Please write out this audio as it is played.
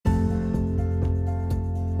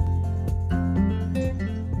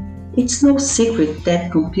It's no secret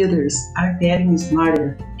that computers are getting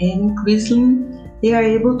smarter and increasingly they are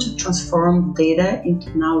able to transform data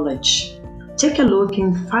into knowledge. Take a look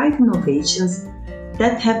in 5 innovations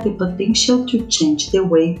that have the potential to change the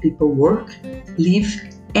way people work, live,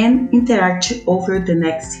 and interact over the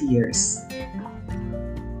next years.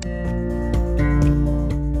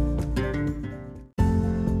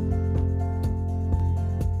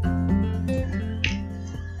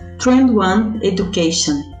 Trend 1: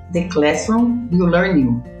 Education. The classroom will learn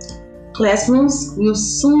you. Classrooms will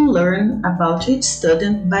soon learn about each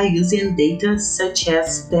student by using data such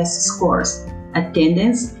as test scores,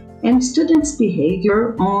 attendance, and students'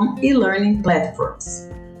 behavior on e-learning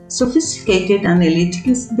platforms. Sophisticated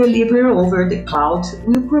analytics delivered over the cloud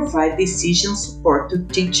will provide decision support to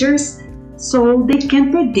teachers so they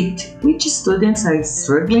can predict which students are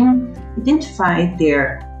struggling, identify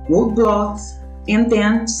their roadblocks, and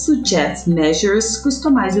then suggest measures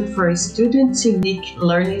customized for a student's unique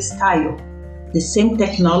learning style. The same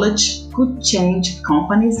technology could change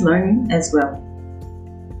companies' learning as well.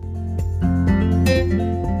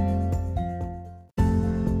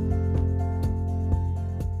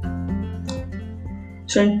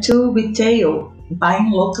 Trend 2: Retail. Buying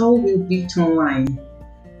local will beat online.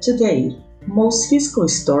 Today, most physical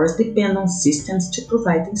stores depend on systems to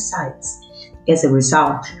provide insights. As a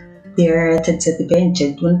result, they are at a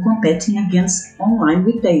disadvantage when competing against online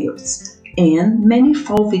retailers, and many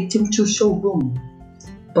fall victim to showroom.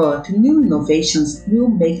 But new innovations will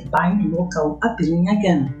make buying local appealing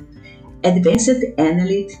again. Advanced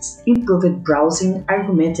analytics, improved browsing,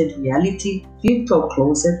 augmented reality, virtual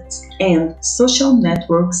closets, and social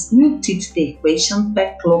networks will teach the equation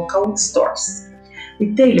back local stores.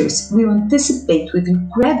 Retailers will anticipate with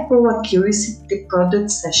incredible accuracy the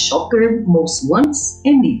products a shopper most wants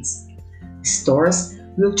and needs. Stores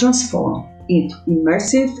will transform into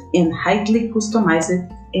immersive and highly customized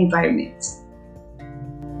environments.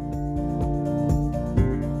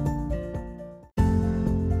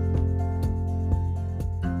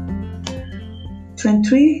 Trend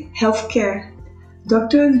 3: Healthcare.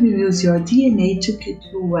 Doctors will use your DNA to keep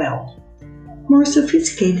you well. More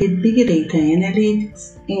sophisticated big data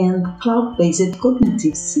analytics and cloud-based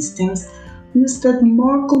cognitive systems will study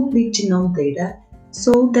more complete genome data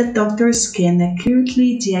so that doctors can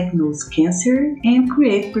accurately diagnose cancer and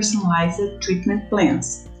create personalized treatment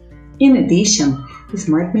plans. In addition,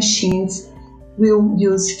 smart machines will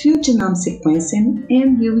use full genome sequencing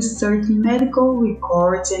and will search medical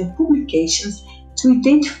records and publications to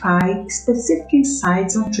identify specific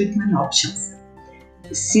insights on treatment options.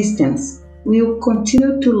 The systems will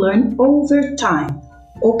continue to learn over time,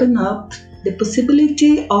 open up the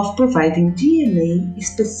possibility of providing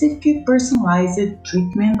DNA-specific personalized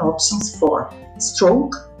treatment options for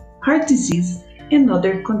stroke, heart disease, and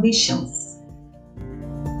other conditions.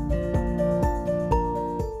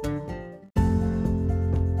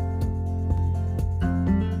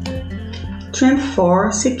 Trend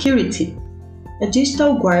 4: Security. A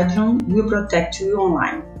digital guardian will protect you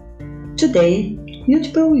online. Today,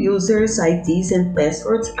 multiple users' IDs and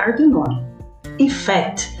passwords are the norm. In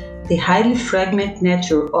fact, the highly fragmented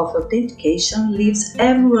nature of authentication leaves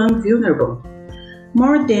everyone vulnerable.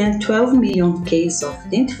 More than 12 million cases of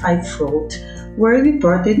identified fraud were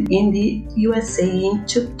reported in the USA in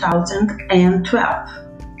 2012.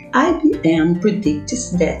 IBM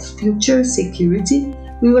predicts that future security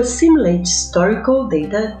will assimilate historical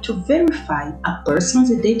data to verify a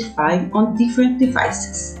person's identity on different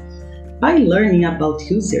devices. By learning about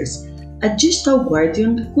users, a digital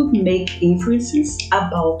guardian could make inferences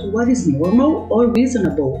about what is normal or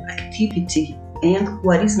reasonable activity and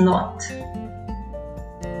what is not.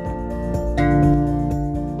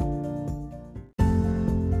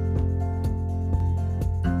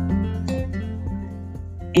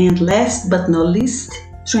 And last but not least,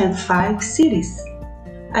 Trend 5: Cities.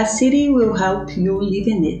 A city will help you live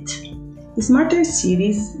in it. Smarter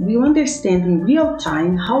cities will understand in real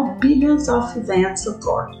time how billions of events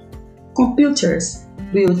occur. Computers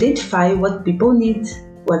will identify what people need,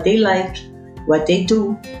 what they like, what they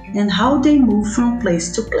do, and how they move from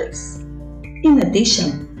place to place. In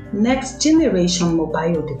addition, next-generation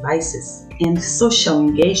mobile devices and social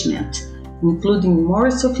engagement, including more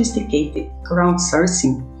sophisticated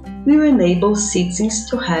crowdsourcing, will enable citizens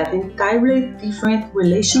to have entirely different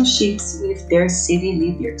relationships with their city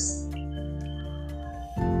leaders.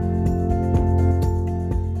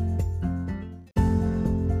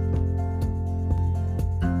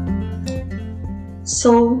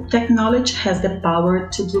 So, technology has the power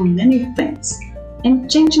to do many things, and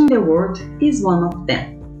changing the world is one of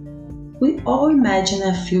them. We all imagine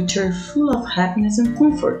a future full of happiness and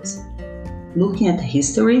comfort. Looking at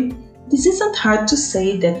history, this isn't hard to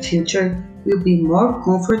say that future will be more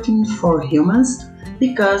comforting for humans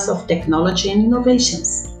because of technology and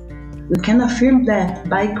innovations. We can affirm that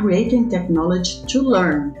by creating technology to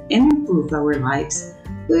learn and improve our lives,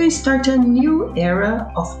 we will start a new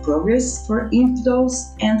era of progress for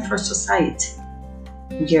individuals and for society.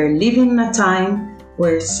 We are living in a time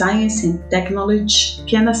where science and technology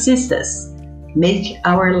can assist us, make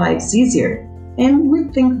our lives easier, and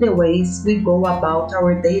rethink the ways we go about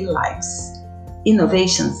our daily lives.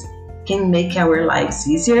 Innovations can make our lives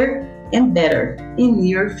easier and better in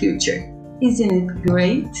near future. Isn't it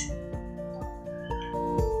great?